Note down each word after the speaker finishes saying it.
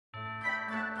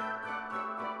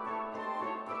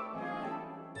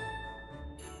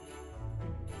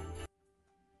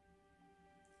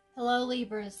Hello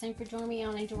Libras, thanks for joining me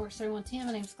on Angel Works 3110.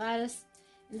 My name is Gladys,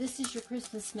 and this is your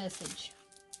Christmas message,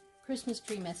 Christmas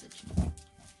tree message.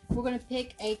 We're going to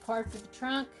pick a card for the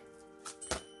trunk,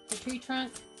 the tree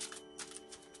trunk.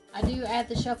 I do add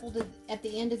the shuffle at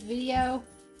the end of the video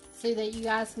so that you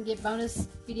guys can get bonus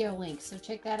video links, so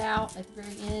check that out at the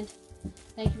very end.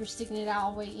 Thank you for sticking it out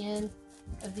all the way in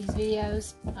of these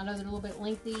videos. I know they're a little bit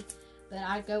lengthy, but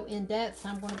I go in depth.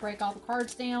 I'm going to break all the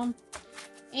cards down,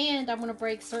 and I'm going to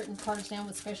break certain cards down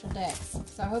with special decks.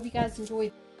 So I hope you guys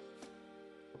enjoy.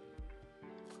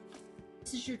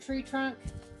 This is your tree trunk.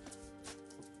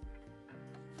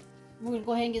 We're going to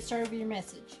go ahead and get started with your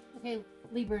message. Okay,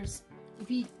 Libras, if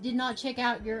you did not check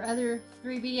out your other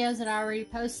 3 videos that I already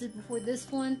posted before this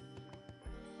one,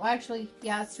 well actually,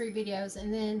 yeah, it's 3 videos,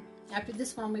 and then after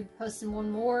this one I'll be posting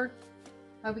one more.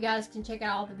 I hope you guys can check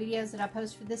out all the videos that I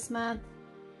post for this month.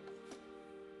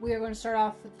 We are going to start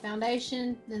off with the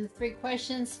foundation, then the 3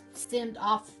 questions stemmed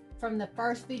off from the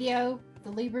first video, the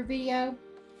Libra video.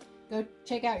 Go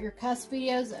check out your CUSP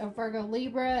videos of Virgo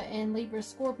Libra and Libra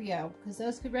Scorpio, because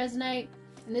those could resonate.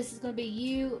 And this is going to be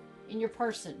you and your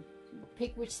person.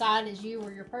 Pick which side is you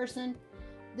or your person.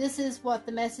 This is what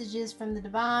the message is from the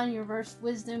divine universe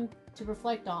wisdom to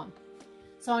reflect on.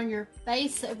 So on your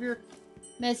base of your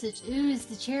message, is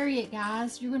the Chariot,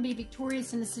 guys. You're going to be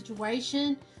victorious in the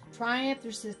situation. Triumph,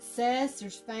 there's success,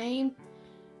 there's fame,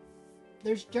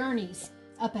 there's journeys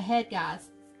up ahead, guys.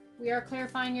 We are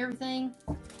clarifying everything.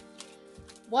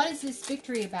 What is this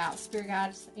victory about, Spirit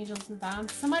Guides, Angels, and Divine?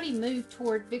 Somebody moved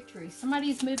toward victory.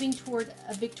 Somebody's moving toward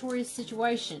a victorious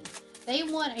situation. They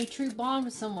want a true bond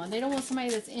with someone. They don't want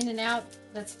somebody that's in and out,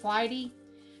 that's flighty.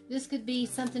 This could be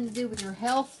something to do with your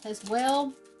health as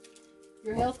well.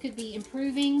 Your health could be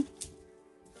improving.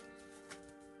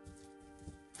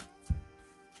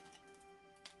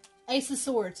 Ace of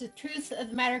Swords. The truth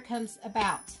of the matter comes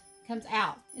out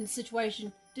in the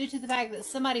situation due to the fact that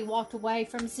somebody walked away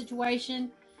from a situation.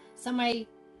 Somebody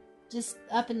just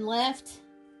up and left,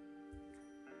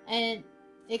 and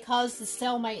it caused the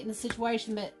stalemate in the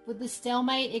situation. But with the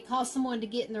stalemate, it caused someone to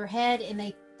get in their head, and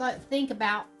they think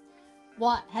about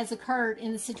what has occurred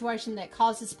in the situation that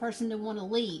caused this person to want to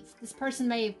leave. This person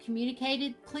may have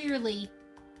communicated clearly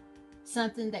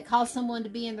something that caused someone to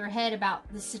be in their head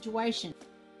about the situation.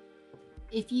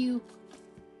 If you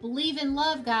believe in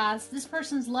love, guys, this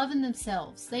person's loving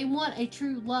themselves. They want a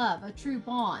true love, a true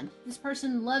bond. This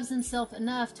person loves themselves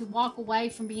enough to walk away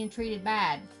from being treated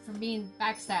bad, from being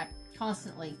backstabbed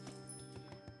constantly.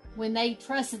 When they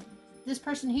trusted this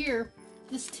person here,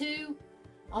 this 2,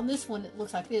 on this one it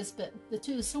looks like this, but the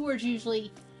 2 of Swords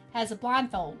usually has a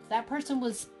blindfold. That person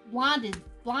was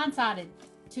blindsided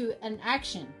to an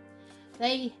action.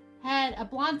 They had a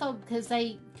blindfold because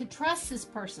they could trust this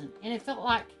person, and it felt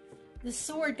like the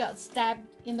sword got stabbed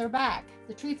in their back.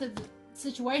 The truth of the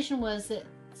situation was that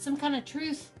some kind of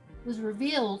truth was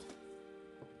revealed,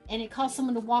 and it caused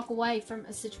someone to walk away from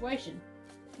a situation.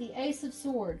 The Ace of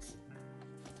Swords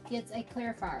gets a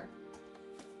clarifier.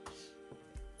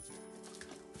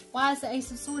 Why is the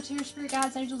Ace of Swords here, Spirit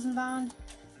Guides, Angels, and Divine?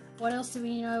 What else do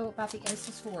we know about the Ace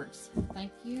of Swords?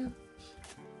 Thank you.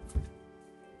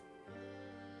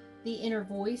 The inner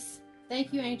voice.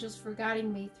 Thank you, angels, for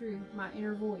guiding me through my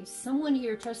inner voice. Someone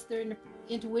here trusted their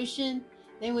intuition.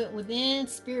 They went within.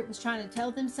 Spirit was trying to tell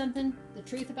them something, the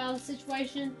truth about the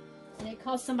situation, and it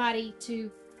caused somebody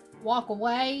to walk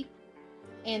away,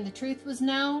 and the truth was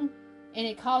known, and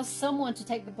it caused someone to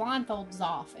take the blindfolds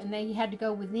off, and they had to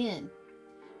go within.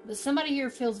 But somebody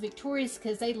here feels victorious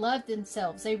because they loved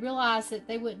themselves. They realized that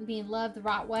they wouldn't be in love the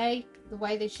right way, the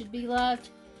way they should be loved.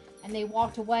 And they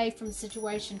walked away from the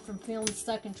situation, from feeling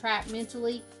stuck and trapped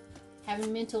mentally,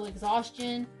 having mental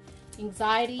exhaustion,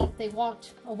 anxiety. They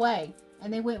walked away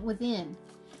and they went within.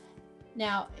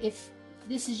 Now, if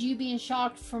this is you being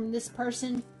shocked from this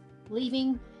person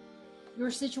leaving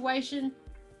your situation,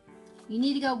 you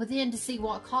need to go within to see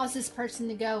what caused this person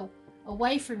to go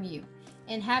away from you,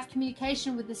 and have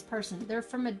communication with this person. They're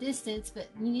from a distance, but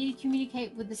you need to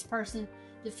communicate with this person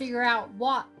to figure out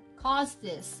what caused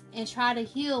this, and try to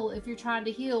heal if you're trying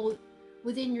to heal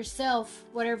within yourself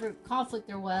whatever conflict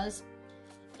there was,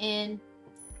 and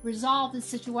resolve the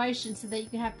situation so that you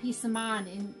can have peace of mind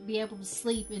and be able to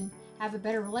sleep and have a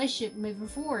better relationship moving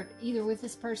forward, either with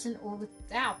this person or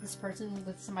without this person,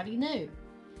 with somebody new.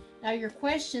 Now, your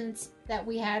questions that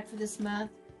we had for this month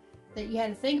that you had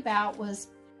to think about was,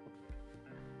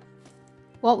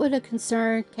 what would a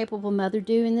concerned, capable mother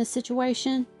do in this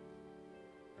situation?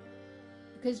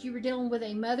 Because you were dealing with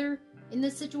a mother in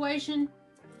this situation,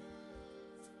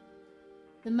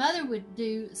 the mother would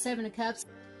do 7 of Cups.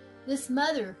 This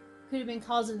mother could have been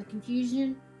causing the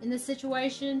confusion in this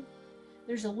situation.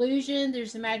 There's illusion,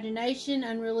 there's imagination,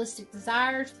 unrealistic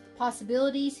desires,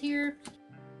 possibilities here.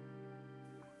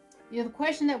 You know, the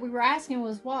question that we were asking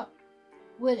was, what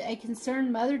would a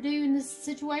concerned mother do in this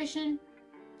situation?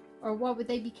 Or what would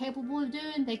they be capable of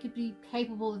doing? They could be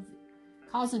capable of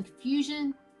causing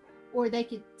confusion, or they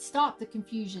could stop the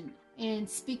confusion and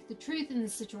speak the truth in the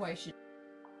situation.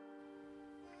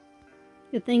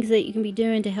 The things that you can be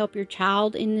doing to help your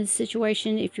child in this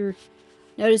situation, if you're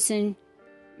noticing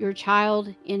your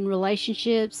child in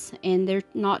relationships and they're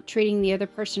not treating the other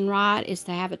person right, is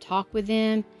to have a talk with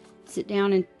them. Sit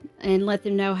down and let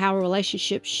them know how a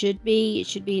relationship should be. It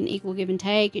should be an equal give and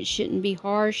take. It shouldn't be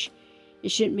harsh.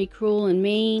 It shouldn't be cruel and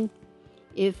mean.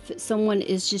 If someone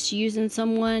is just using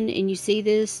someone and you see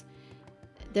this,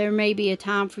 there may be a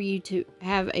time for you to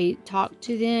have a talk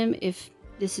to them if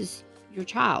this is your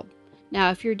child. Now,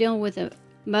 if you're dealing with a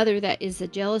mother that is a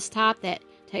jealous type that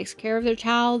takes care of their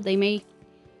child, they may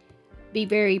be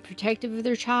very protective of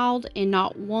their child and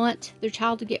not want their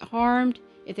child to get harmed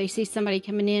if they see somebody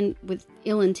coming in with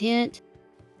ill intent.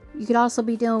 You could also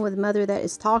be dealing with a mother that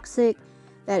is toxic,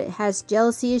 that has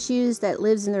jealousy issues, that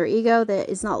lives in their ego, that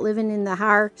is not living in the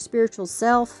higher spiritual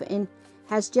self, and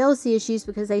has jealousy issues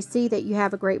because they see that you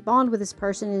have a great bond with this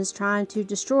person and is trying to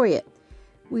destroy it.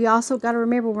 We also got to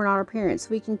remember we're not our parents.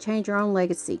 We can change our own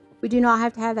legacy. We do not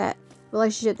have to have that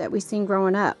relationship that we've seen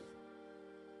growing up.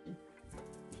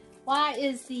 Why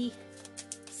is the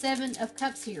Seven of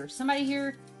Cups here? Somebody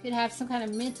here could have some kind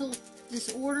of mental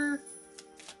disorder,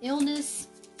 illness.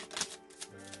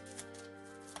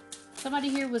 Somebody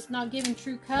here was not given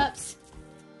true cups.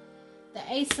 The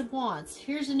Ace of Wands.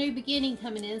 Here's a new beginning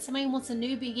coming in. Somebody wants a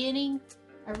new beginning,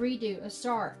 a redo, a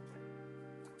start.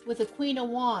 With the Queen of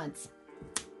Wands.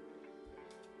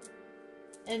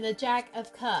 And the Jack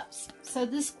of Cups. So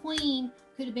this queen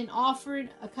could have been offered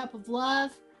a cup of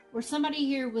love, or somebody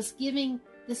here was giving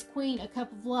this queen a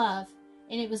cup of love,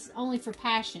 and it was only for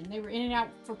passion. They were in and out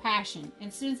for passion. And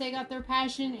as soon as they got their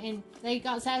passion and they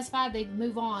got satisfied, they'd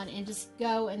move on and just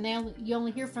go, and you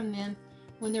only hear from them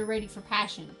when they're ready for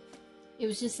passion. It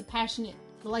was just a passionate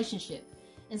relationship.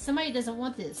 And somebody doesn't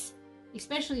want this,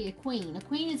 especially a queen. A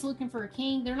queen is looking for a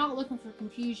king. They're not looking for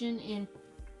confusion and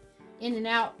in and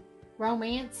out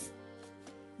romance.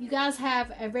 You guys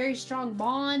have a very strong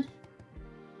bond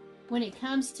when it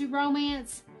comes to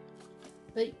romance,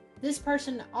 but this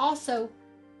person also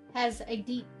has a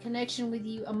deep connection with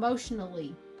you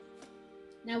emotionally.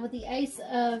 Now, with the Ace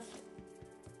of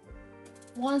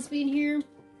Wands being here,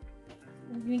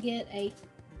 we're going to get a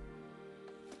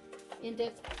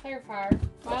in-depth clarifier.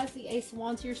 Why is the Ace of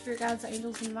Wands here, Spirit Guides,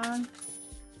 Angels, and Divine?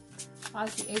 Why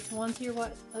is the Ace of Wands here?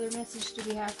 What other message do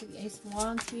we have for the Ace of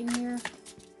Wands being here?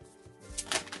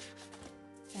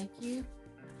 Thank you.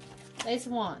 Ace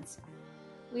of Wands.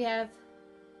 We have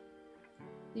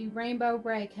the Rainbow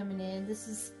Ray coming in. This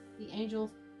is the Angel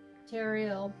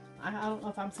Teriel. I don't know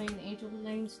if I'm saying the angel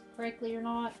names correctly or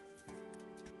not.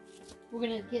 We're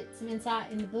going to get some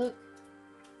insight in the book.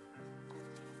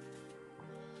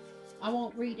 I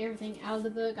won't read everything out of the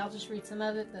book. I'll just read some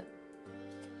of it. But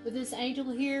with this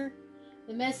angel here,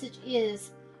 the message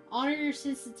is, honor your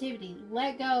sensitivity,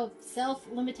 let go of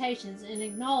self-limitations, and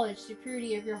acknowledge the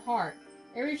purity of your heart.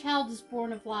 Every child is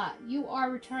born of light. You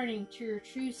are returning to your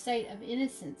true state of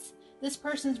innocence. This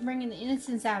person's bringing the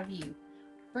innocence out of you,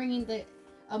 bringing the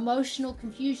emotional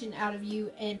confusion out of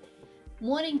you, and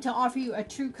wanting to offer you a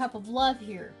true cup of love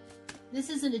here. This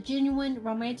isn't a genuine,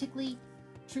 romantically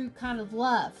true kind of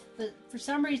love, but for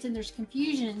some reason there's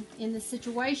confusion in this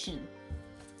situation.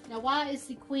 Now, why is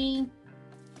the Queen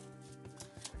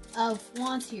of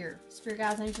Wands here? Spirit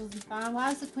Guides, Angels, and Divine.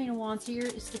 Why is the Queen of Wands here?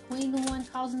 Is the Queen the one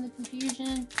causing the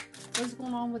confusion? What's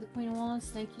going on with the Queen of Wands?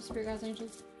 Thank you, Spirit Guides,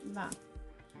 Angels, and Divine.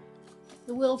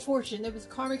 The Wheel of Fortune. There was a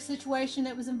karmic situation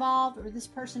that was involved, or this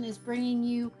person is bringing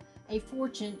you a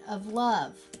fortune of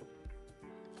love.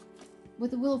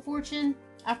 With the Wheel of Fortune,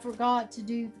 I forgot to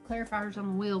do the clarifiers on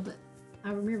the wheel, but I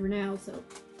remember now, so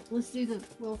let's do the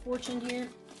Wheel of Fortune here.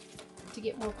 To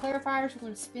get more clarifiers, we're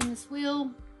going to spin this wheel.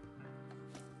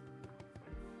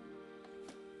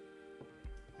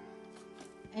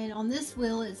 And on this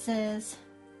wheel it says,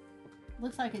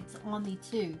 looks like it's on the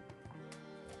 2.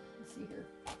 Let's see here.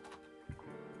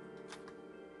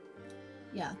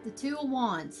 Yeah, the 2 of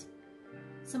Wands.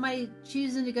 Somebody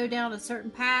choosing to go down a certain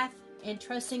path and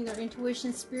trusting their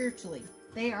intuition spiritually.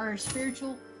 They are a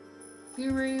spiritual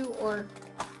guru, or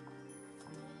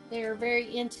they are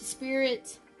very into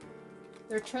spirit.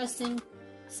 They're trusting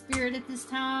spirit at this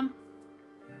time.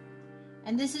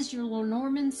 And this is your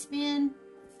Lenormand spin.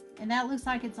 And that looks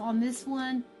like it's on this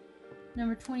one,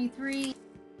 number 23.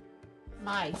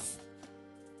 Mice.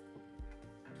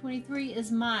 23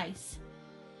 is mice.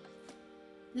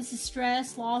 This is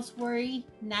stress, loss, worry,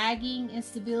 nagging,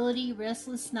 instability,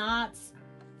 restless nights,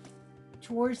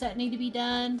 chores that need to be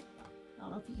done. I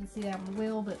don't know if you can see that on the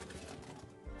wheel, but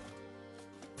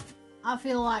I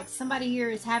feel like somebody here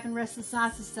is having restless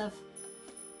nights and stuff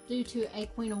due to a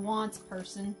Queen of Wands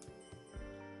person.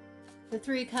 The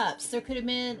Three of Cups. There could have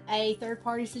been a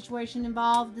third-party situation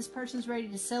involved. This person's ready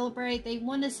to celebrate. They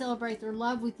want to celebrate their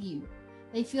love with you.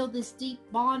 They feel this deep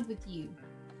bond with you.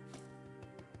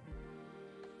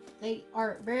 They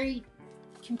are very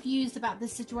confused about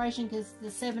this situation because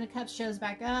the Seven of Cups shows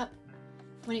back up.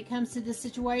 When it comes to this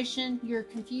situation, you're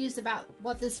confused about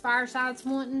what this fire sign's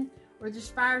wanting, or this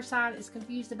fire sign is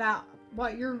confused about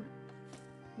what you're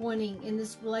wanting in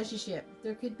this relationship.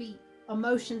 There could be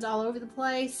emotions all over the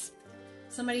place.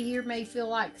 Somebody here may feel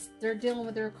like they're dealing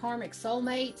with their karmic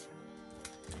soulmate,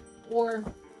 or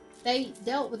they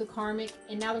dealt with a karmic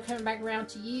and now they're coming back around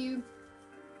to you,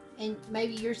 and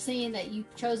maybe you're seeing that you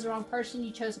chose the wrong person,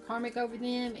 you chose a karmic over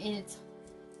them, and it's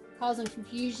causing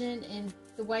confusion in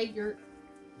the way you're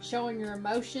showing your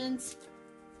emotions.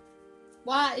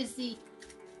 Why is the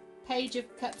Page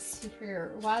of Cups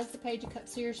here? Why is the Page of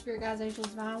Cups here? Spirit guides, angels,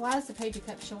 divine. Why is the Page of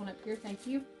Cups showing up here? Thank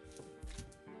you.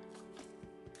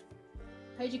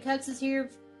 Page of Cups is here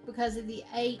because of the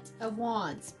Eight of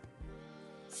Wands.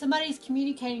 Somebody's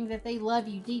communicating that they love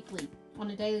you deeply on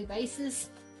a daily basis.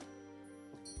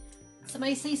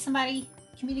 Somebody sees somebody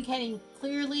communicating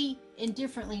clearly and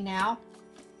differently now.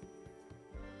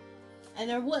 And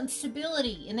they're wanting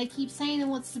stability, and they keep saying they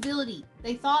want stability.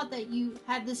 They thought that you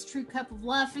had this true cup of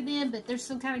love for them, but there's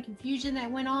some kind of confusion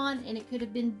that went on, and it could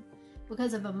have been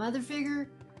because of a mother figure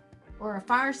or a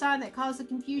fire sign that caused the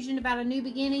confusion about a new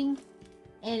beginning,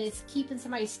 and it's keeping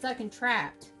somebody stuck and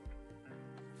trapped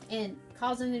and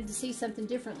causing them to see something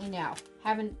differently now,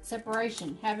 having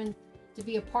separation, having to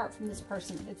be apart from this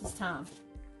person at this time.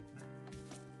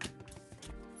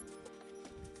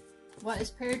 What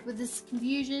is paired with this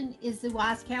confusion is the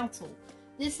Wise Counsel.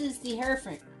 This is the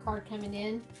Hierophant card coming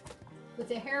in. With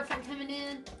the Hierophant coming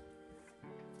in,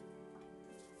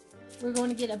 we're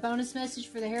going to get a bonus message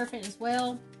for the Hierophant as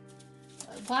well.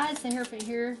 Why is the Hierophant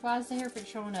here? Why is the Hierophant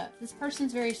showing up? This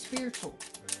person's very spiritual.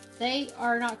 They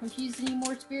are not confused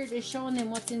anymore. Spirit is showing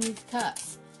them what's in these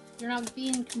cups. They're not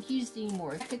being confused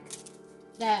anymore.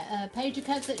 That Page of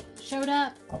Cups that showed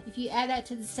up, if you add that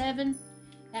to the 7,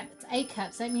 that's 8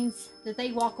 cups. That means that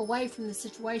they walk away from the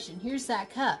situation. Here's that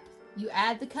cup. You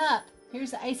add the cup.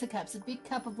 Here's the Ace of Cups, a big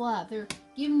cup of love. They're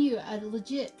giving you a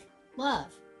legit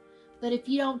love. But if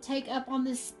you don't take up on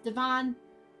this divine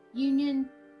union,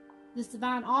 this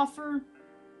divine offer,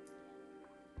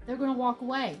 they're going to walk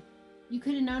away. You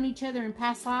could have known each other in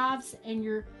past lives, and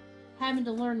you're having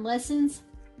to learn lessons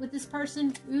with this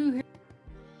person. Ooh.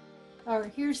 Or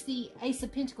here's the Ace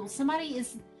of Pentacles. Somebody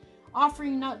is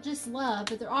offering not just love,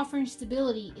 but they're offering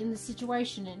stability in the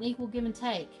situation, an equal give and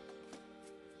take.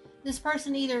 This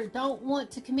person either don't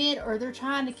want to commit, or they're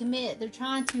trying to commit. They're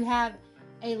trying to have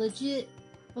a legit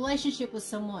relationship with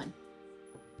someone,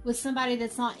 with somebody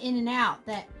that's not in and out,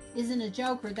 that isn't a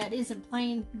joker, that isn't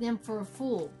playing them for a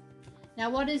fool. Now,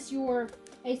 what is your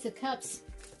Ace of Cups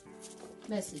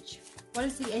message? What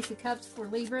is the Ace of Cups for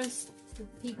Libras, for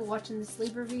the people watching this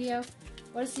Libra video?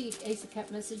 What is the Ace of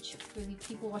Cups message for the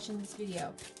people watching this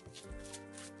video?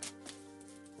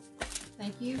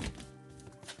 Thank you.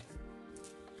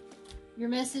 Your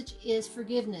message is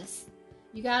forgiveness.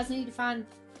 You guys need to find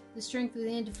the strength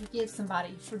within to forgive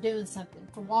somebody for doing something,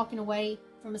 for walking away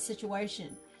from a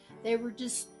situation. They were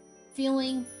just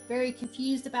feeling very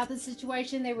confused about the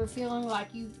situation. They were feeling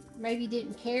like you maybe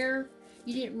didn't care.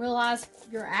 You didn't realize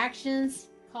your actions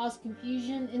caused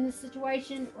confusion in the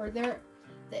situation, or there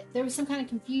was some kind of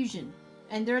confusion,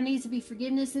 and there needs to be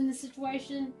forgiveness in the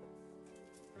situation.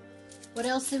 What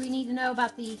else do we need to know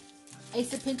about the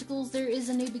Ace of Pentacles? There is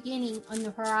a new beginning on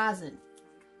the horizon.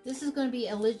 This is going to be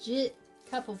a legit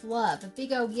cup of love, a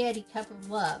big old Yeti cup of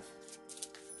love.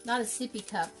 Not a sippy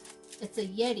cup. It's a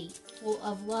Yeti full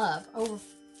of love,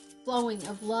 overflowing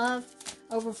of love,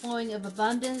 overflowing of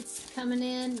abundance coming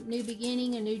in, new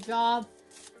beginning, a new job,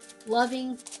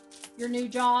 loving your new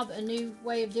job, a new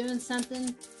way of doing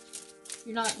something.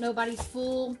 You're not nobody's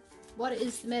fool. What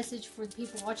is the message for the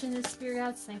people watching this, Spirit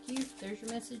Guides? Thank you. There's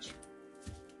your message.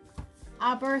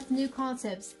 I birth new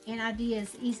concepts and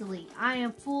ideas easily. I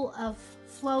am full of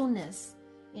flowness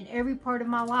in every part of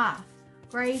my life.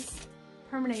 Grace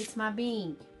permeates my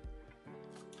being.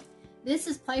 This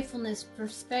is playfulness,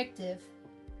 perspective,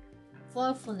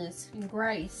 flowfulness, and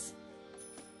grace.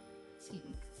 Excuse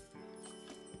me.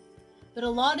 But a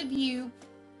lot of you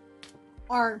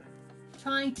are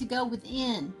trying to go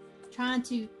within, trying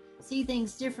to see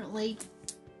things differently,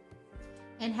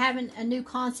 and having a new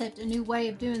concept, a new way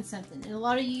of doing something. And a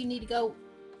lot of you need to go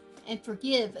and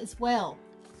forgive as well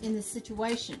in this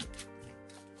situation.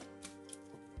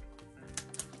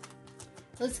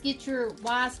 Let's get your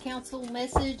wise counsel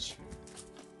message,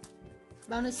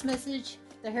 bonus message,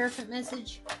 the Hierophant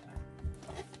message.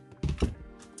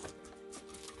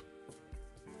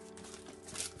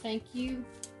 Thank you.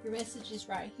 Your message is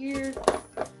right here.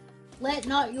 Let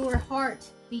not your heart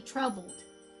be troubled,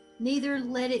 neither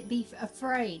let it be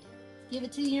afraid. Give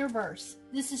it to the universe.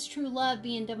 This is true love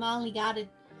being divinely guided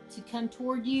to come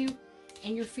toward you,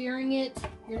 and you're fearing it.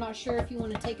 You're not sure if you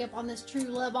want to take up on this true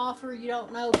love offer. You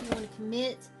don't know if you want to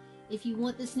commit, if you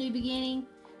want this new beginning.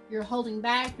 You're holding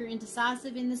back. You're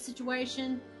indecisive in this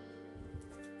situation.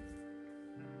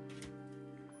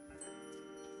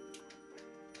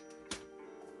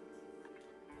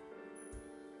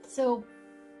 So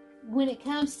when it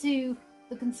comes to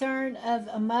the concern of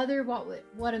a mother,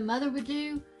 what a mother would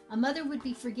do, a mother would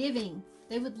be forgiving.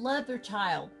 They would love their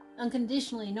child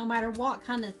unconditionally, no matter what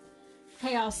kind of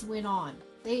chaos went on.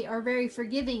 They are very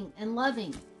forgiving and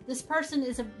loving. This person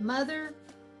is a mother,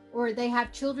 or they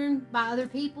have children by other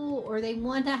people, or they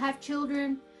want to have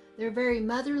children. They're very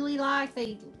motherly like.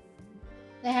 They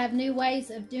have new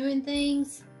ways of doing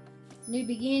things, new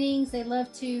beginnings. They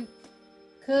love to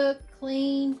cook,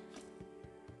 clean.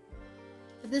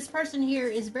 But this person here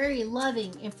is very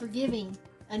loving and forgiving,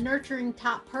 a nurturing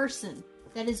type person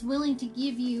that is willing to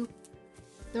give you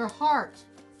their heart.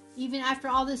 Even after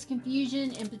all this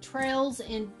confusion and betrayals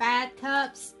and bad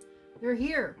cups, they're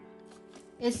here.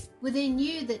 It's within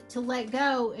you to let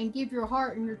go and give your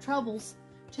heart and your troubles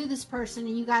to this person,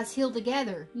 and you guys heal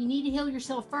together. You need to heal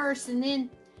yourself first, and then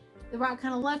the right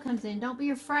kind of love comes in. Don't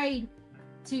be afraid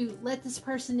to let this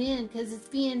person in, because it's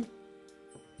being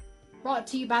brought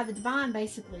to you by the divine,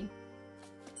 basically.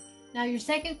 Now, your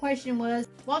second question was,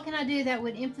 what can I do that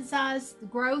would emphasize the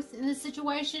growth in this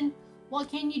situation? What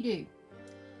can you do?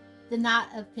 The Knight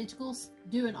of Pentacles.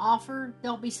 Do an offer.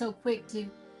 Don't be so quick to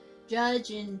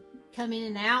judge and come in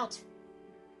and out.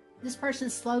 This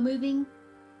person's slow moving.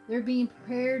 They're being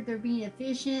prepared. They're being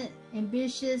efficient,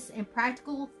 ambitious, and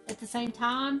practical at the same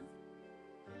time.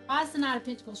 Why is the Knight of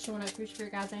Pentacles showing up here,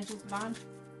 Spirit Guides, Angels, Divine?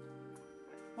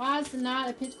 Why is the Knight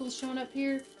of Pentacles showing up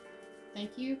here?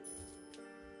 Thank you.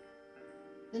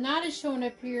 The Knight is showing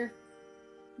up here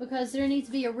because there needs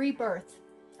to be a rebirth,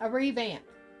 a revamp,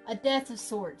 a death of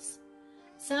sorts.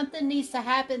 Something needs to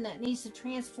happen that needs to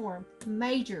transform,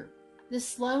 major. This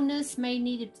slowness may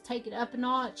need to take it up a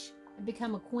notch and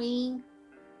become a queen.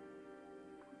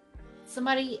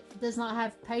 Somebody does not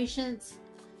have patience.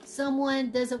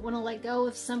 Someone doesn't want to let go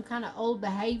of some kind of old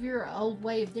behavior or old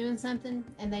way of doing something,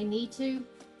 and they need to.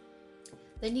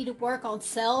 They need to work on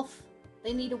self.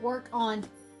 They need to work on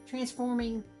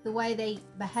transforming the way they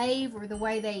behave, or the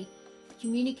way they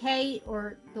communicate,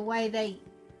 or the way they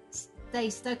stay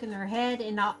stuck in their head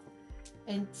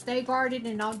and stay guarded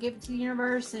and not give it to the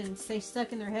universe, and stay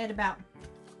stuck in their head about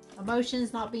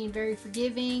emotions, not being very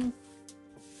forgiving,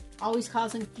 always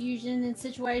causing confusion in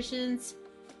situations.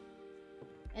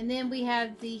 And then we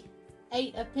have the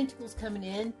Eight of Pentacles coming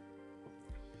in.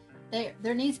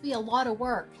 There needs to be a lot of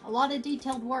work, a lot of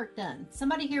detailed work done.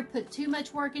 Somebody here put too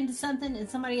much work into something, and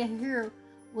somebody here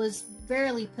was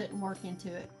barely putting work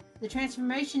into it. The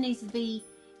transformation needs to be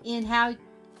in how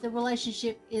the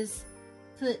relationship is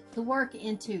put the work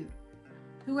into.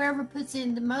 Whoever puts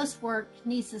in the most work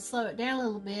needs to slow it down a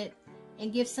little bit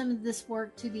and give some of this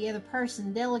work to the other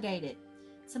person, delegate it.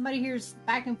 Somebody here's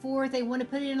back and forth. They want to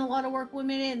put in a lot of work one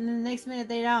minute, and then the next minute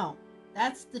they don't.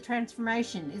 That's the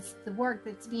transformation. It's the work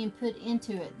that's being put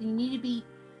into it. You need to be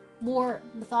more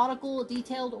methodical,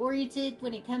 detailed oriented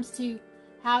when it comes to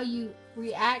how you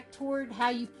react toward, how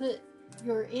you put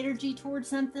your energy towards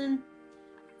something.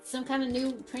 Some kind of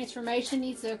new transformation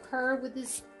needs to occur with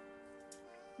this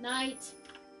Knight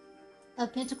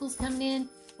of Pentacles coming in.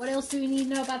 What else do we need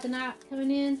to know about the Knight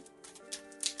coming in?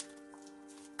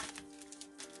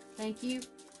 Thank you.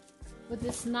 With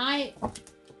this Knight,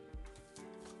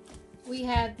 we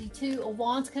have the Two of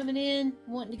Wands coming in,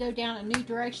 wanting to go down a new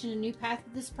direction, a new path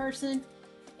with this person,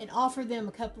 and offer them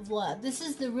a cup of love. This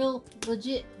is the real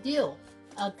legit deal.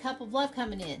 A cup of love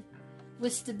coming in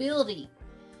with stability.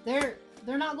 They're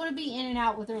not going to be in and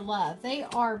out with their love. They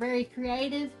are very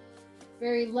creative,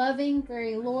 very loving,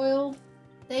 very loyal.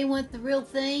 They want the real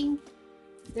thing.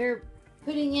 They're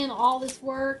putting in all this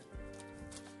work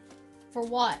for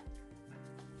what?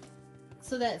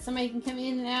 So that somebody can come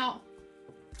in and out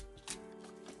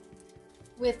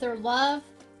with their love,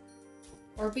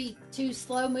 or be too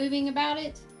slow moving about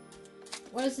it.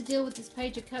 What is the deal with this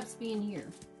Page of Cups being here?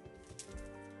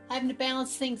 Having to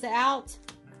balance things out,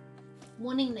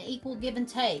 wanting the equal give and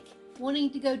take, wanting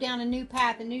to go down a new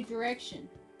path, a new direction,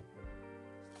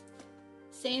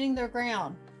 standing their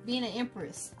ground, being an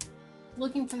empress,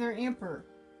 looking for their emperor,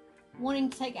 wanting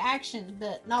to take action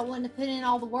but not wanting to put in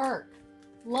all the work,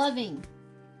 loving,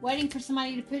 waiting for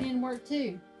somebody to put in work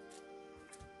too.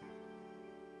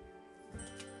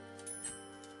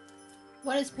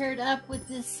 What is paired up with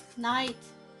this night?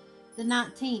 The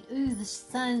 19th. Ooh, the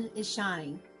sun is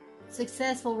shining.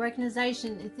 Successful,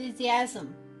 recognition,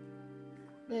 enthusiasm.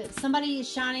 Somebody is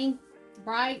shining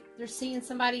bright. They're seeing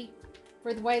somebody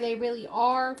for the way they really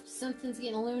are. Something's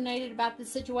getting illuminated about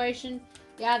this situation.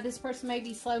 Yeah, this person may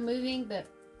be slow moving, but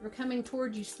they're coming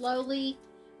toward you slowly.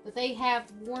 But they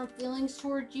have warm feelings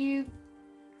toward you.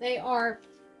 They are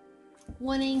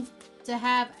wanting to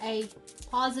have a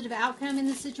positive outcome in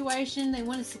the situation. They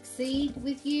want to succeed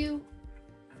with you.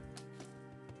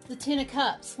 The 10 of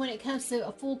Cups, when it comes to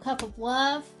a full cup of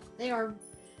love, they are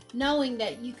knowing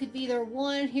that you could be their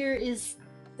one. Here is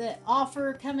the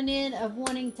offer coming in of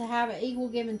wanting to have an equal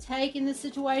give and take in this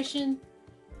situation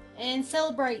and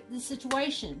celebrate the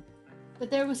situation. But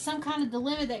there was some kind of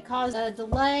dilemma that caused a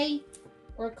delay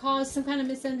or caused some kind of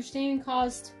misunderstanding,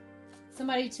 caused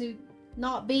somebody to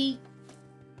not be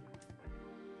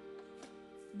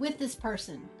with this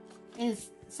person, and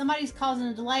somebody's causing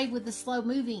a delay with the slow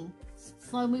moving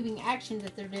action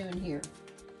that they're doing here.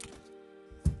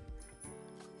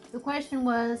 The question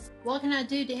was, what can I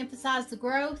do to emphasize the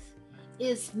growth?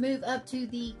 Is move up to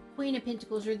the Queen of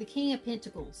Pentacles or the King of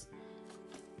Pentacles.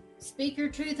 Speak your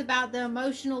truth about the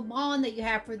emotional bond that you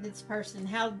have for this person,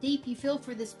 how deep you feel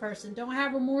for this person. Don't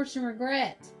have remorse and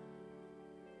regret.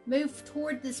 Move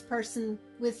toward this person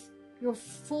with your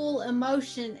full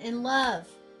emotion and love.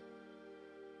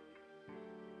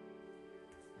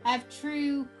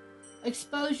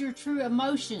 Expose your true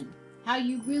emotion, how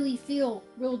you really feel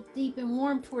real deep and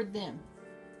warm toward them.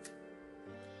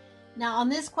 Now on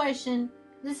this question,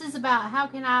 this is about how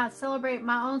can I celebrate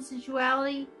my own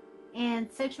sensuality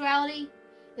and sexuality.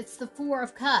 It's the 4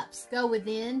 of Cups. Go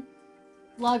within,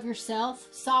 love yourself,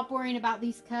 stop worrying about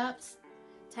these cups.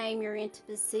 Tame your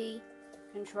intimacy,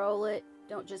 control it,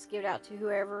 don't just give it out to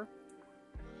whoever.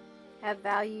 Have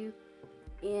value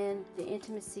in the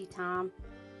intimacy time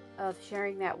of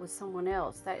sharing that with someone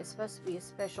else. That is supposed to be a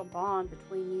special bond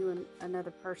between you and another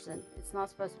person. It's not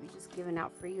supposed to be just given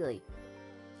out freely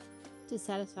to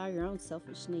satisfy your own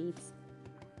selfish needs.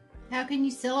 How can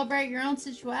you celebrate your own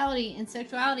sensuality and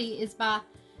sexuality is by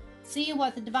seeing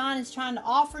what the divine is trying to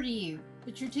offer to you,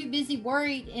 but you're too busy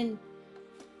worried and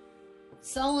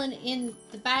sullen in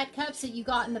the bad cups that you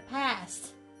got in the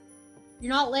past. You're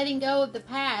not letting go of the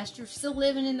past. You're still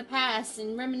living in the past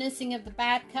and reminiscing of the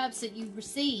bad cups that you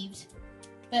received.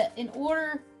 But in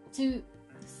order to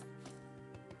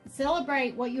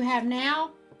celebrate what you have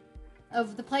now,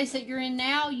 of the place that you're in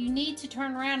now, you need to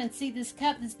turn around and see this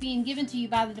cup that's being given to you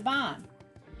by the divine.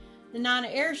 The 9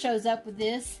 of Air shows up with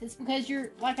this. It's because you're,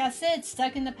 like I said,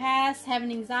 stuck in the past, having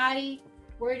anxiety,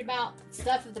 worried about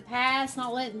stuff of the past,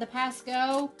 not letting the past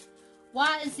go.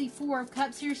 Why is the 4 of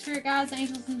Cups here, Spirit Guides,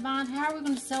 Angels, and Divine? How are we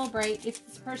going to celebrate if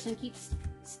this person keeps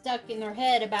stuck in their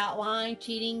head about lying,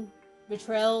 cheating,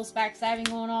 betrayals, backstabbing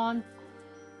going on?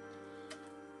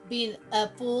 Being a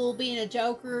fool, being a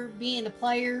joker, being a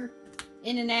player,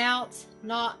 in and out,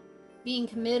 not being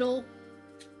committal,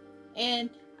 and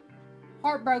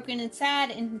heartbroken and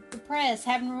sad and depressed,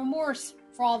 having remorse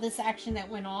for all this action that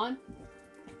went on.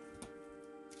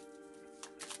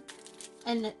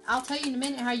 And I'll tell you in a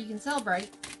minute how you can celebrate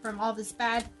from all this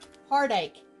bad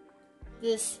heartache,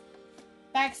 this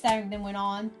backstabbing that went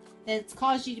on, that's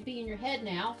caused you to be in your head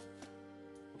now.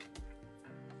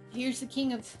 Here's the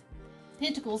King of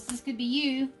Pentacles. This could be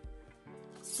you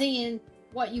seeing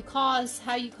what you caused,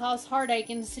 how you caused heartache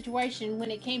in the situation when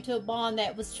it came to a bond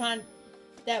that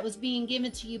was being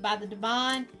given to you by the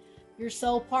divine, your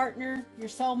soul partner, your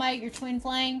soulmate, your twin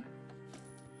flame.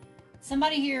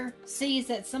 Somebody here sees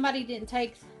that somebody didn't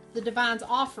take the divine's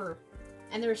offer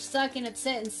and they're stuck and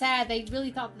upset and sad. They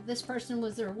really thought that this person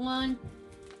was their one,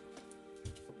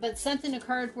 but something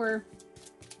occurred where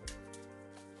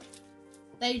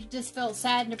they just felt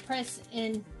sad and depressed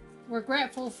and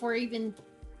regretful for even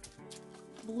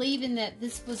believing that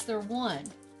this was their one,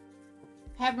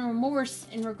 having remorse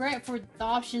and regret for the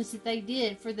options that they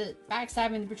did, for the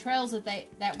backstabbing and the betrayals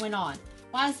that went on.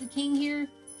 Why is the King here?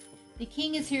 The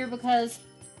King is here because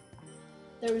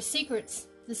there were secrets.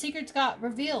 The secrets got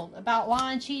revealed about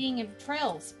lying, cheating, and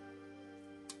betrayals.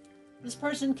 This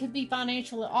person could be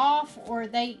financially off, or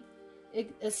they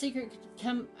a secret could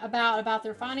come about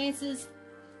their finances,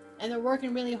 and they're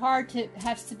working really hard to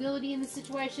have stability in the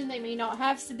situation. They may not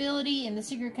have stability, and the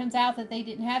secret comes out that they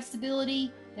didn't have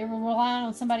stability. They were relying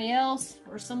on somebody else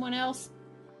or someone else.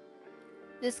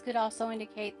 This could also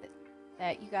indicate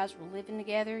that you guys were living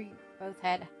together. You both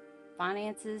had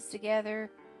finances together,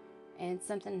 and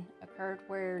something occurred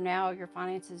where now your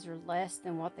finances are less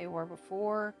than what they were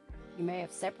before. You may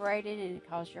have separated and it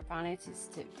caused your finances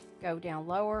to go down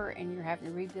lower, and you're having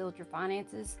to rebuild your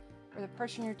finances. Or the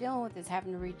person you're dealing with is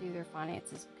having to redo their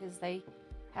finances because they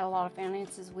had a lot of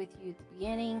finances with you at the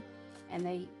beginning, and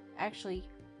they actually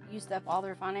used up all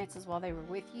their finances while they were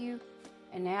with you.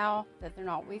 And now that they're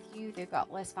not with you, they've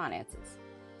got less finances.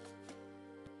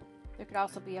 There could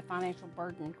also be a financial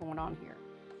burden going on here.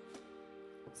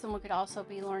 Someone could also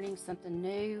be learning something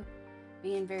new,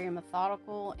 being very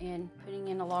methodical, and putting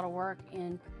in a lot of work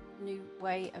in a new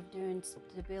way of doing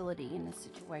stability in the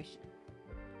situation.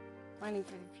 Planning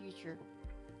for the future.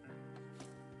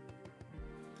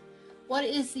 What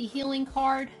is the healing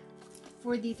card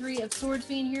for the Three of Swords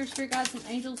being here? Spirit guides and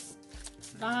angels.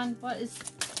 Divine, what is...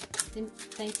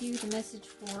 Thank you. The message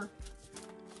for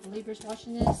the Libras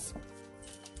watching this.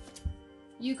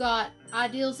 You got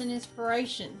ideals and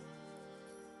inspiration.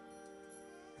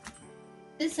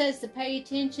 This says to pay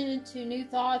attention to new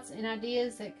thoughts and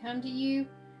ideas that come to you.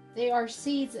 They are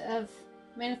seeds of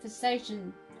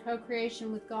manifestation,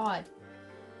 co-creation with God.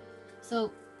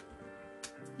 So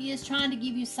he is trying to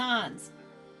give you signs.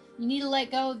 You need to let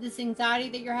go of this anxiety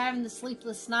that you're having, the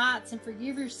sleepless nights, and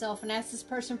forgive yourself and ask this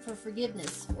person for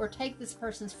forgiveness, or take this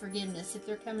person's forgiveness if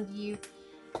they're coming to you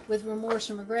with remorse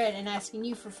and regret and asking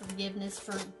you for forgiveness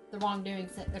for the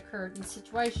wrongdoings that occurred in the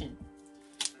situation.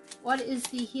 What is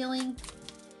the healing?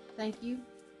 Thank you.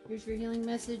 Here's your healing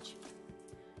message.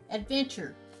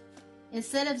 Adventure.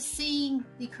 Instead of seeing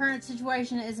the current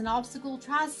situation as an obstacle,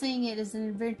 try seeing it as an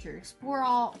adventure. Explore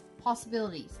all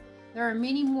possibilities. There are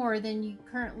many more than you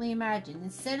currently imagine.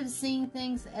 Instead of seeing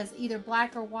things as either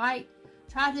black or white,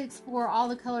 try to explore all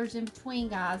the colors in between,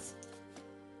 guys.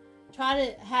 Try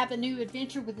to have a new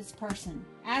adventure with this person.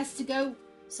 Ask to go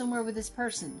somewhere with this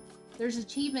person. There's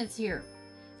achievements here.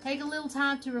 Take a little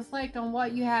time to reflect on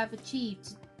what you have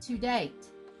achieved to date.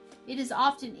 It is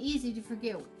often easy to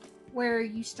forget where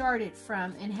you started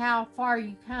from and how far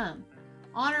you come.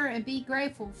 Honor and be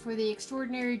grateful for the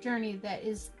extraordinary journey that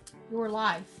is your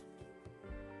life.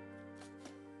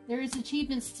 There is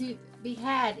achievements to be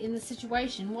had in the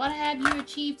situation. What have you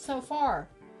achieved so far?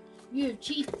 You have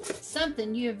achieved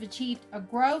something. You have achieved a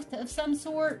growth of some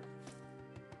sort.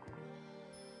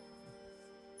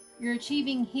 You're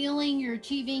achieving healing. You're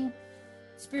achieving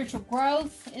spiritual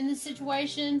growth in this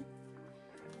situation.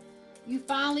 You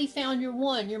finally found your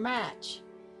one, your match.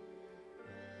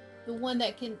 The one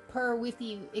that can purr with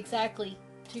you exactly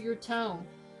to your tone.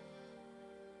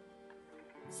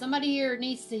 Somebody here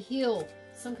needs to heal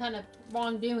some kind of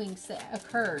wrongdoings that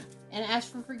occurred and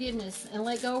ask for forgiveness and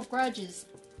let go of grudges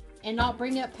and not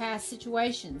bring up past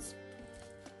situations.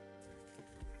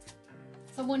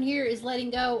 Someone here is letting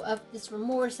go of this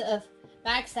remorse of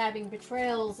backstabbing,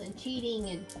 betrayals, and cheating,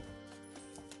 and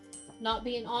not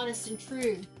being honest and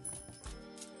true.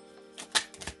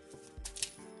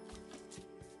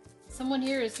 Someone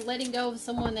here is letting go of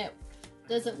someone that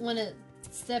doesn't want to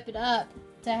step it up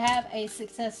to have a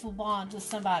successful bond with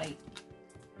somebody.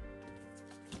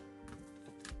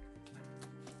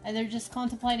 And they're just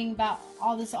contemplating about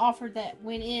all this offer that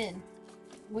went in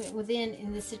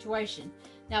this situation.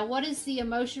 Now, what is the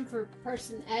emotion for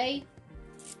person A?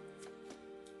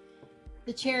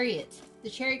 The Chariot. The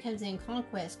Chariot comes in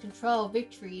conquest, control,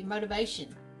 victory,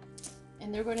 motivation.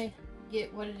 And they're going to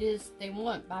get what it is they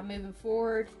want by moving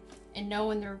forward and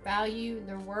knowing their value,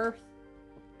 their worth,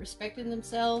 respecting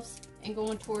themselves, and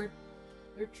going toward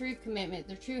their true commitment,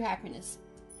 their true happiness.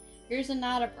 Here's a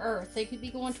Knight of Earth. They could be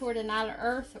going toward a Knight of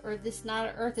Earth, or this Knight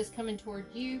of Earth is coming toward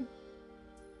you.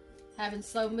 Having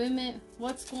slow movement.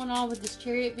 What's going on with this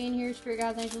Chariot being here? Spirit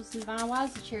guides, angels, and divine. Why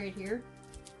is the Chariot here?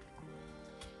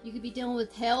 You could be dealing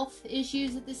with health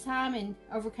issues at this time and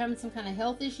overcoming some kind of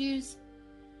health issues.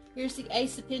 Here's the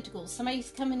Ace of Pentacles.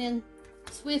 Somebody's coming in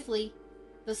swiftly,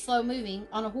 but slow moving,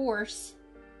 on a horse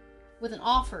with an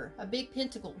offer, a big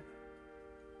pentacle.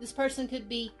 This person could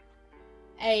be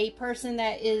a person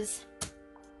that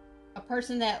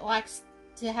likes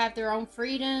to have their own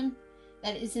freedom,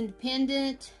 that is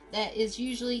independent, that is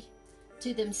usually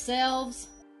to themselves.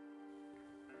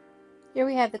 Here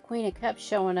we have the Queen of Cups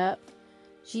showing up.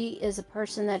 She is a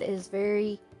person that is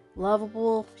very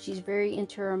lovable. She's very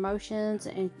into her emotions,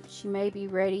 and she may be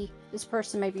ready. This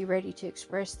person may be ready to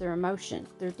express their emotion,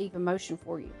 their deep emotion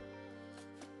for you.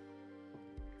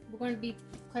 we're going to be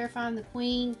clarifying the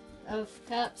Queen of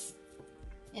Cups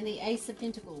and the Ace of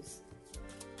Pentacles.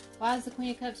 Why is the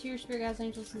Queen of Cups here, Spirit Guides,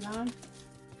 Angels, and Divine?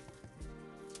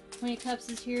 Queen of Cups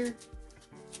is here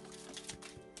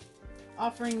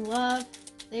offering love.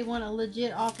 They want a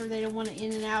legit offer. They don't want an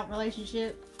in and out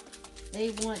relationship.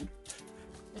 They want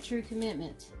a true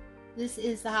commitment. This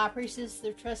is the High Priestess.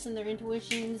 They're trusting their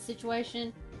intuition in the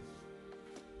situation.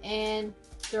 And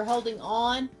they're holding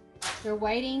on. They're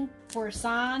waiting for a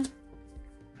sign,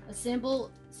 a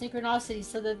symbol, synchronicity,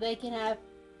 so that they can have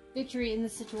victory in the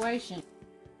situation.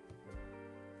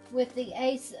 With the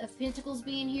Ace of Pentacles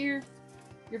being here,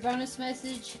 your bonus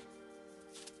message.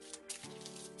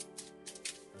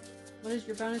 What is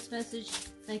your bonus message?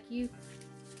 Thank you.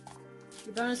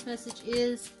 Your bonus message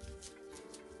is,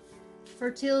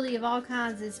 fertility of all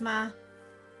kinds is my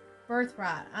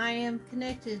birthright. I am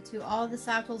connected to all the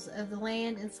cycles of the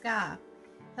land and sky.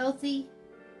 Healthy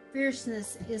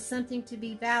fierceness is something to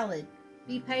be valid.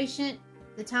 Be patient.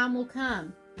 The time will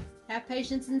come. Have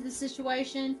patience in the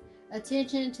situation.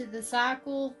 Attention to the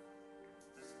cycle.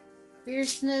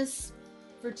 Fierceness,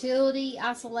 fertility,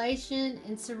 isolation,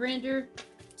 and surrender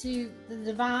to the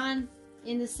divine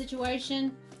in the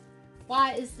situation.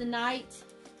 Why is the Knight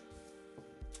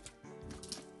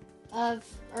of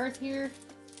Earth here?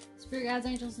 Spirit Guides,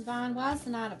 Angels, and Divine. Why is the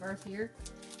Knight of Earth here?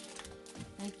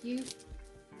 Thank you.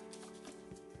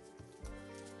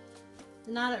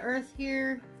 The Knight of Earth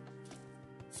here.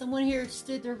 Someone here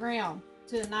stood their ground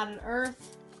to the Knight of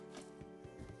Earth.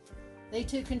 They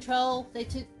took control. They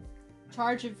took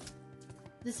charge of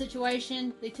the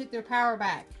situation. They took their power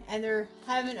back. And they're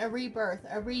having a rebirth,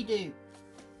 a redo.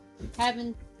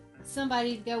 Having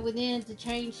somebody to go within to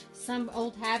change some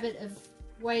old habit of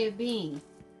way of being.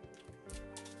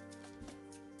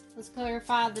 Let's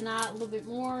clarify the Knight a little bit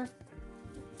more.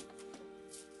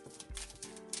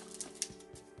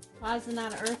 Why is the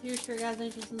Knight of Earth here, Spirit Guides,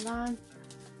 Angels, and Divine?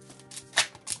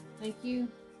 Thank you.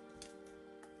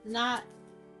 The Knight,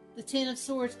 the Ten of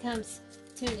Swords comes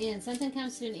to an end. Something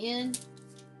comes to an end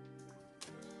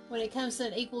when it comes to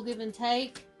an equal give and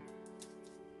take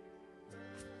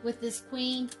with this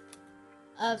Queen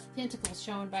of Pentacles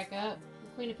showing back up.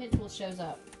 The Queen of Pentacles shows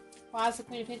up. Why is the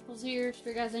Queen of Pentacles here,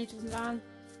 Spirit Guides, Angels, and Divine?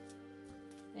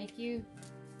 Thank you.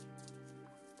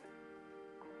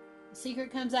 The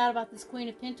secret comes out about this Queen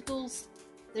of Pentacles.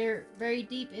 They're very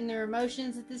deep in their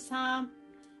emotions at this time.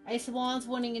 Ace of Wands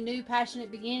wanting a new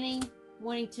passionate beginning,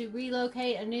 wanting to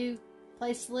relocate a new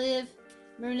place to live,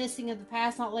 reminiscing of the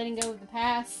past, not letting go of the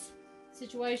past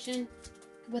situation.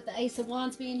 With the Ace of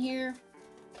Wands being here.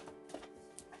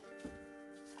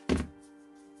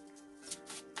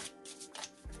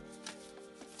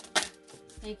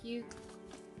 Thank you.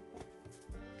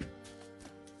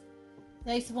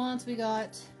 The Ace of Wands, we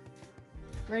got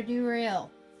Ray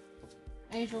Durrell,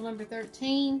 angel number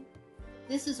 13.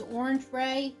 This is Orange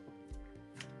Ray.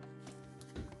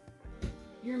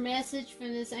 Your message from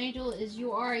this angel is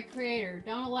you are a creator.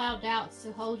 Don't allow doubts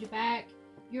to hold you back.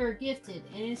 You are gifted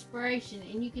and inspiration,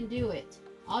 and you can do it.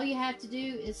 All you have to do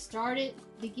is start it.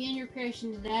 Begin your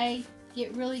creation today.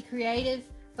 Get really creative.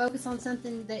 Focus on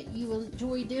something that you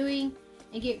enjoy doing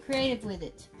and get creative with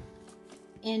it.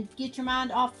 And get your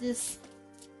mind off this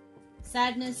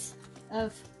sadness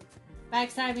of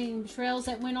backstabbing and betrayals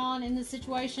that went on in this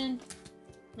situation,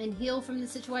 and heal from the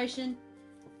situation.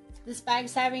 This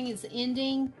backstabbing is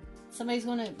ending. Somebody's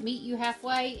going to meet you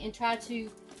halfway and try to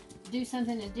do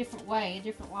something a different way, a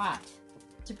different light,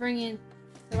 to bring in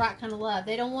the right kind of love.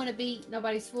 They don't want to be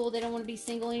nobody's fool. They don't want to be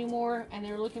single anymore, and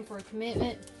they're looking for a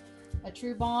commitment, a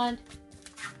true bond.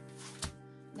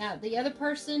 Now, the other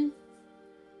person,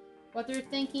 what they're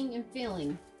thinking and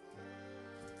feeling.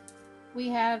 We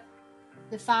have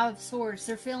the Five of Swords.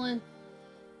 They're feeling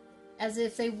as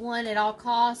if they won at all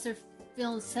costs. They're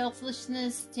feeling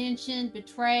selfishness, tension,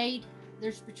 betrayed.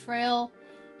 There's betrayal,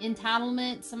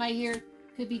 entitlement. Somebody here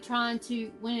could be trying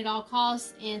to win at all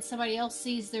costs, and somebody else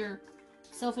sees their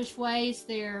selfish ways,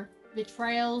 their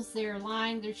betrayals, their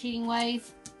lying, their cheating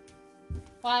ways.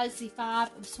 Why is the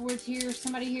Five of Swords here?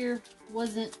 Somebody here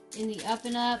wasn't in the up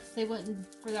and up. They wasn't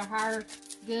for their higher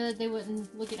good. They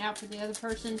wasn't looking out for the other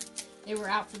person. They were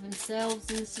out for themselves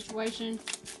in this situation.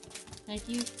 Thank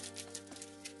you.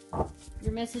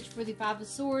 Your message for the Five of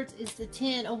Swords is the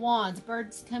Ten of Wands.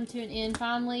 Birds come to an end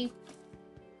finally.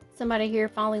 Somebody here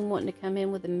finally wanting to come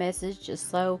in with a message, a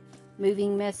slow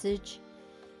moving message.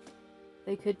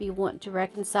 They could be wanting to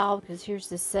reconcile, because here's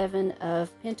the Seven of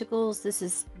Pentacles. This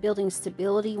is building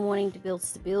stability, wanting to build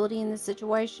stability in the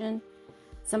situation.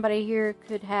 Somebody here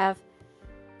could have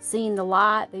seen the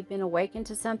light. They've been awakened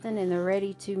to something and they're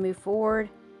ready to move forward.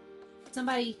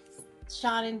 Somebody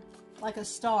shining like a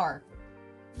star.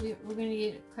 We're going to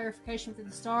get clarification for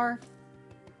the star.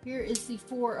 Here is the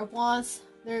Four of Wands.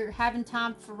 They're having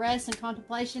time for rest and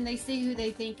contemplation. They see who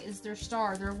they think is their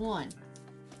star, their one.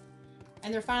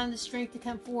 And they're finding the strength to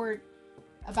come forward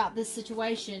about this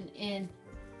situation and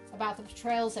about the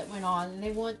betrayals that went on. And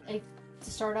they want to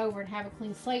start over and have a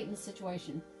clean slate in the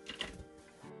situation.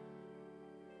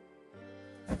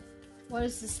 What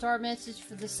is the star message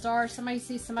for the star? Somebody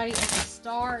sees somebody as a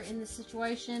star in the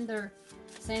situation. They're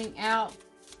standing out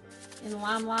in the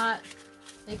limelight.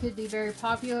 They could be very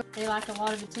popular. They like a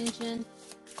lot of attention.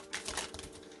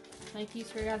 Thank you,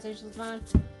 Spirit Guides, Angels, Divine.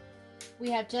 We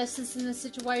have justice in this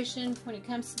situation when it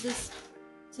comes to this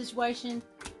situation,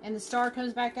 and the star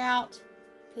comes back out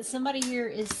because somebody here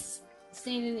is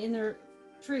standing in their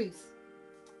truth,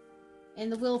 and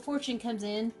the Wheel of Fortune comes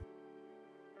in.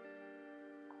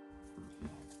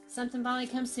 Something finally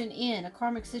comes to an end, a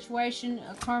karmic situation,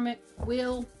 a karmic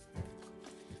wheel.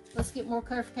 Let's get more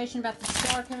clarification about the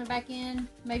star coming back in.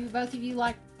 Maybe both of you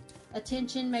like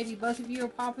attention. Maybe both of you are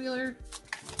popular.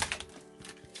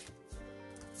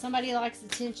 Somebody likes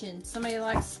attention. Somebody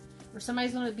likes, or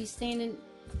somebody's going to be standing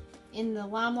in the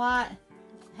limelight,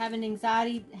 having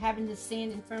anxiety, having to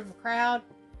stand in front of a crowd.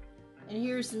 And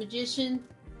here's the Magician.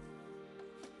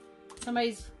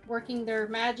 Somebody's working their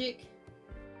magic.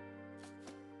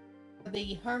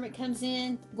 The Hermit comes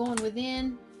in, going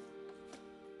within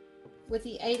with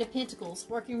the Eight of Pentacles,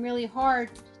 working really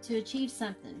hard to achieve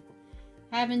something,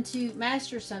 having to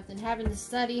master something, having to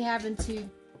study, having to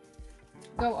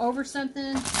go over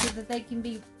something so that they can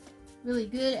be really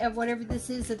good at whatever this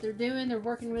is that they're doing. They're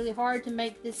working really hard to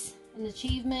make this an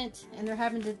achievement, and they're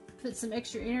having to put some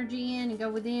extra energy in and go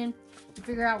within and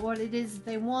figure out what it is that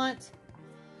they want.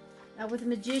 Now with the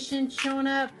Magician showing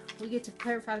up, we get to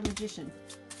clarify the Magician.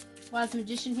 Why is the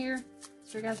Magician here?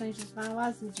 Spirit Guides, Angels, Divine. Why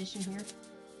is the Magician here?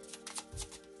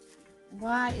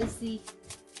 Why is the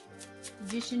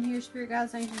Magician here? Spirit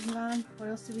Guides, Angels, Divine. What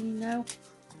else do we need to know?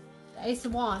 The Ace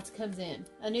of Wands comes in.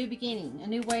 A new beginning. A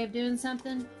new way of doing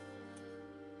something.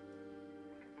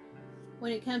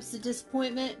 When it comes to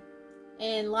disappointment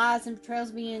and lies and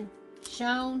betrayals being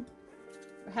shown,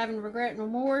 or having regret and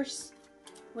remorse,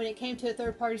 when it came to a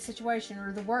third party situation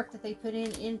or the work that they put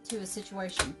into a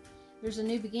situation. There's a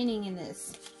new beginning in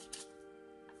this.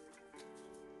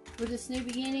 With this new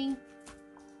beginning,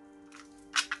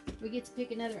 we get to pick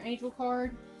another angel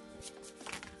card.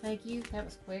 Thank you. That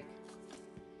was quick.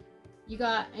 You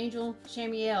got Angel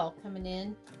Shamiel coming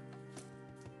in.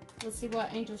 Let's see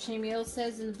what Angel Shamiel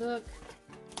says in the book.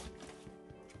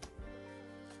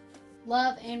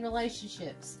 Love and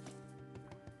relationships.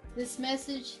 This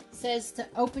message says to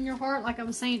open your heart. Like I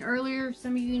was saying earlier,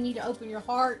 some of you need to open your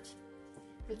heart.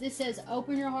 But this says,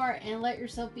 open your heart and let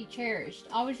yourself be cherished.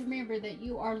 Always remember that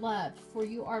you are loved, for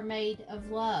you are made of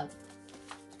love.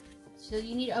 So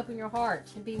you need to open your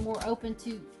heart and be more open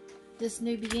to this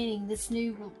new beginning, this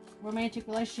new romantic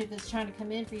relationship that's trying to come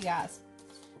in for you guys.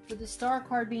 With the star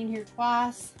card being here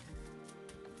twice,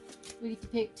 we get to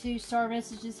pick two star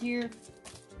messages here.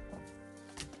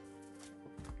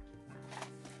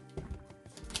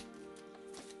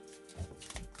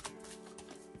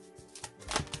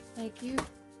 Thank you.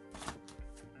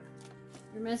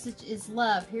 Your message is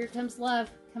love. Here comes love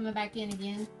coming back in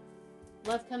again.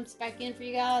 Love comes back in for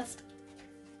you guys.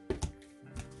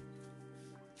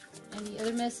 And the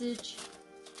other message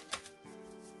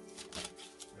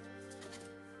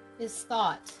is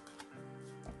thought.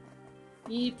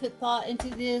 You need to put thought into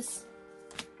this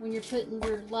when you're putting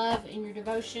your love and your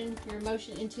devotion, your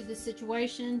emotion into this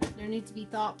situation. There needs to be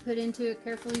thought put into it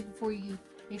carefully before you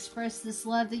express this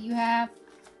love that you have,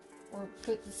 or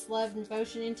put this love and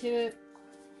devotion into it.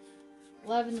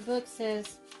 Love in the book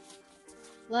says,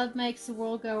 love makes the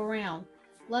world go around.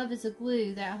 Love is a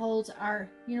glue that holds our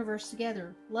universe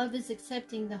together. Love is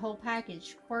accepting the whole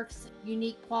package, quirks,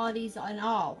 unique qualities, and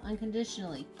all,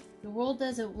 unconditionally. The world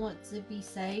doesn't want to be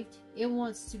saved. It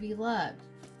wants to be loved.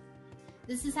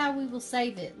 This is how we will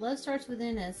save it. Love starts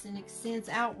within us and extends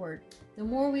outward. The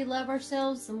more we love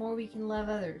ourselves, the more we can love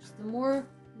others. The more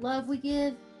love we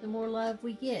give, the more love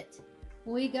we get.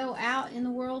 When we go out in the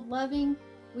world loving,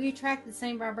 we attract the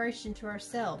same vibration to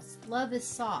ourselves. Love is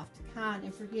soft, kind,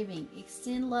 and forgiving.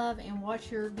 Extend love and watch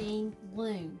your being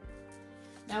bloom.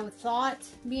 Now with thought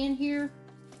being here,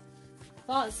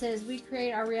 thought says we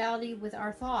create our reality with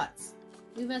our thoughts.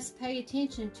 We must pay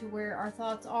attention to where our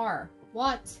thoughts are,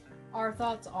 what our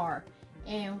thoughts are,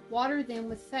 and water them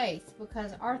with faith,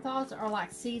 because our thoughts are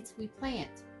like seeds we plant.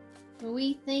 When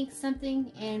we think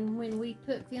something and when we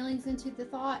put feelings into the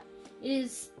thought, it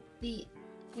is the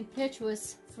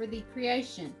impetus for the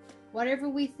creation. Whatever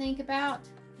we think about,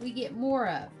 we get more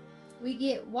of. We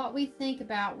get what we think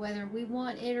about, whether we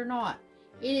want it or not.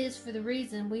 It is for the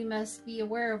reason we must be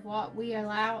aware of what we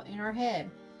allow in our head.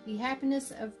 The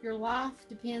happiness of your life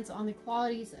depends on the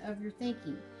qualities of your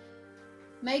thinking.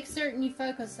 Make certain you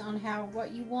focus on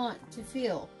what you want to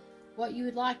feel, what you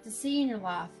would like to see in your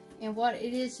life, and what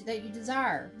it is that you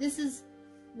desire. This is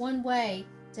one way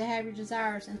to have your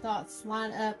desires and thoughts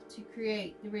line up to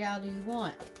create the reality you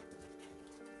want.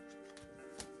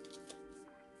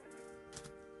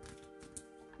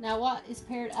 Now, what is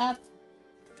paired up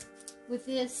with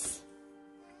this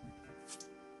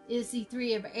is the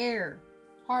Three of Air.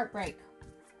 Heartbreak,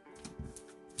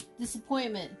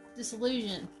 disappointment,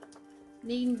 disillusion,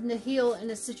 needing to heal in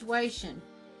a situation.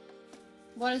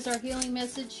 What is our healing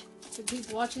message for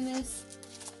people watching this?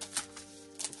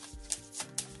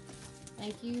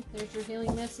 Thank you. There's your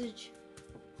healing message.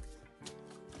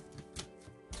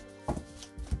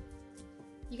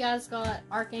 You guys got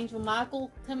Archangel Michael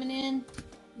coming in.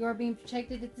 You are being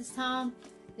protected at this time.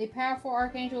 The powerful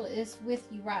Archangel is with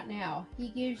you right now. He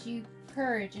gives you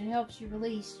courage and helps you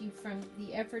release you from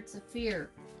the efforts of fear.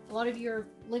 A lot of you are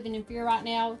living in fear right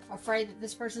now, afraid that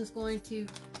this person is going to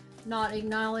not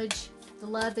acknowledge the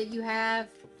love that you have.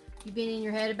 You've been in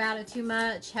your head about it too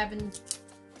much, having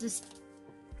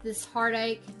this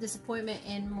heartache, disappointment,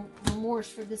 and remorse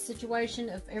for this situation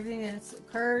of everything that's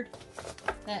occurred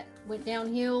that went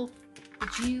downhill.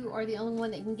 But you are the only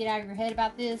one that can get out of your head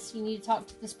about this. You need to talk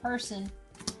to this person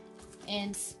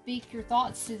and speak your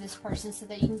thoughts to this person so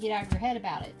that you can get out of your head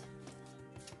about it.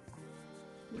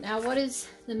 Now, what is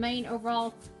the main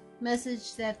overall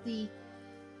message that the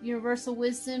universal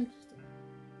wisdom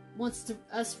wants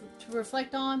us to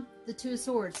reflect on? The Two of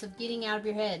Swords, of getting out of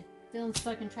your head, feeling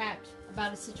stuck and trapped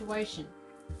about a situation,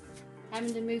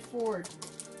 having to move forward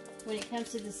when it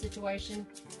comes to the situation,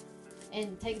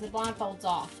 and take the blindfolds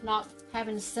off, not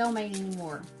having a cellmate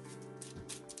anymore.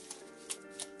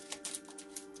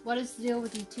 What is the deal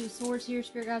with the Two of Swords here,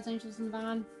 Spirit Guides, Angels, and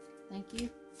Divine? Thank you.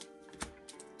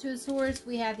 Two of Swords,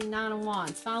 we have the Nine of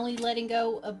Wands. Finally letting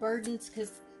go of burdens,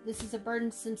 because this is a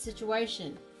burdensome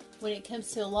situation. When it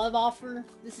comes to a love offer,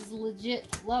 this is a legit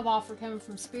love offer coming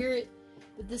from Spirit.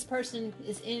 But this person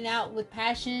is in and out with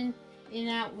passion, in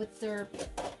and out with their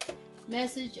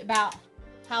message about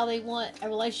how they want a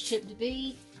relationship to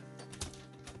be.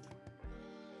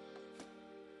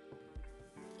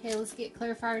 Okay, let's get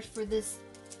clarifiers for this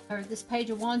Page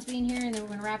of Wands being here, and then we're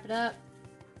going to wrap it up.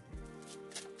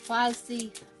 Why is the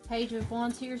Page of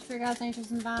Wands here, Spirit Guides,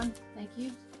 Angels, and Divine? Thank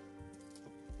you.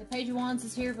 The Page of Wands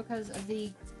is here because of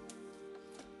the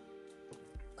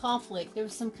conflict. There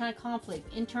was some kind of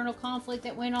conflict, internal conflict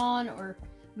that went on, or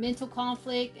mental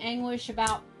conflict, anguish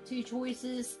about two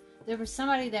choices. There was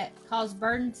somebody that caused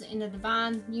burdens in a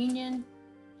divine union.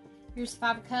 Here's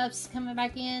Five of Cups coming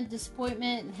back in,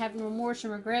 disappointment and having remorse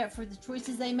and regret for the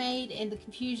choices they made and the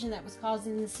confusion that was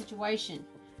causing this situation,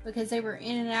 because they were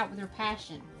in and out with their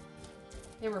passion.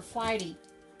 They were flighty.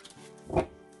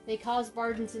 They caused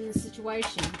burdens in this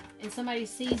situation, and somebody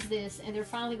sees this and they're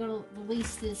finally going to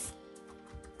release this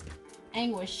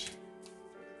anguish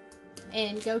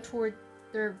and go toward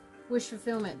their wish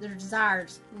fulfillment, their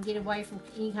desires, and get away from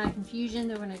any kind of confusion.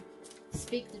 They're going to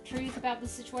speak the truth about the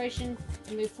situation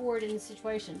and move forward in the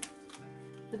situation.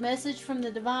 The message from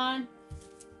the Divine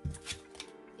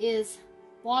is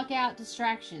block out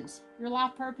distractions. Your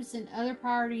life purpose and other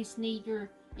priorities need your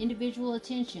individual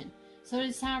attention. So it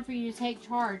is time for you to take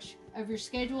charge of your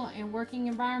schedule and working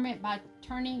environment by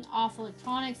turning off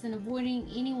electronics and avoiding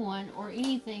anyone or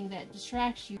anything that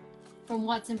distracts you from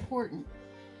what's important.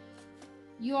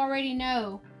 You already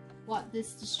know what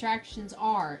these distractions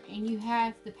are, and you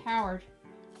have the power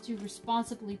to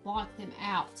responsibly block them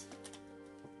out.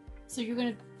 So you're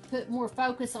going to put more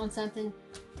focus on something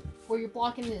where you're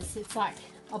blocking this. It's like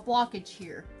a blockage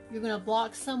here. You're going to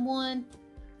block someone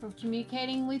from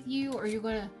communicating with you, or you're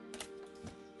going to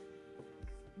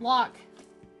block,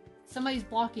 somebody's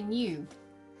blocking you,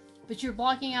 but you're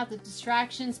blocking out the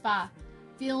distractions by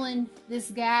feeling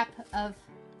this gap of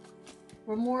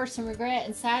remorse and regret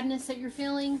and sadness that you're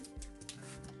feeling.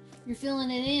 You're filling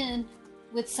it in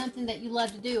with something that you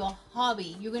love to do, a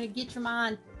hobby. You're going to get your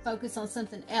mind focused on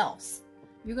something else.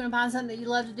 You're going to find something that you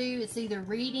love to do. It's either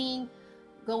reading,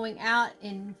 going out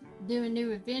and doing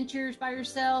new adventures by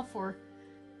yourself, or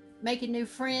making new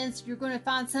friends. You're going to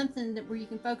find something where you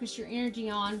can focus your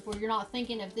energy on, where you're not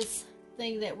thinking of this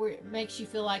thing that makes you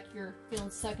feel like you're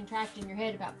feeling stuck and trapped in your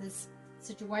head about this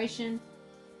situation,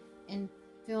 and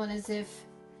feeling as if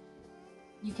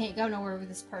you can't go nowhere with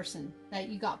this person, that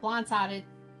you got blindsided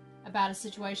about a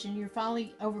situation. You're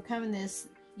finally overcoming this.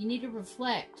 You need to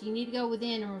reflect. You need to go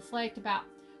within and reflect about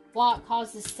what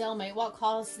caused this stalemate, what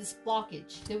caused this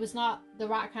blockage. There was not the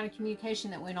right kind of communication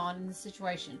that went on in this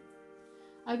situation.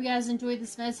 I hope you guys enjoyed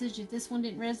this message. If this one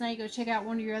didn't resonate, go check out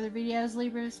one of your other videos,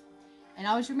 Libras. And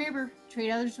always remember,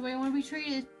 treat others the way you want to be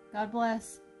treated. God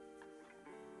bless.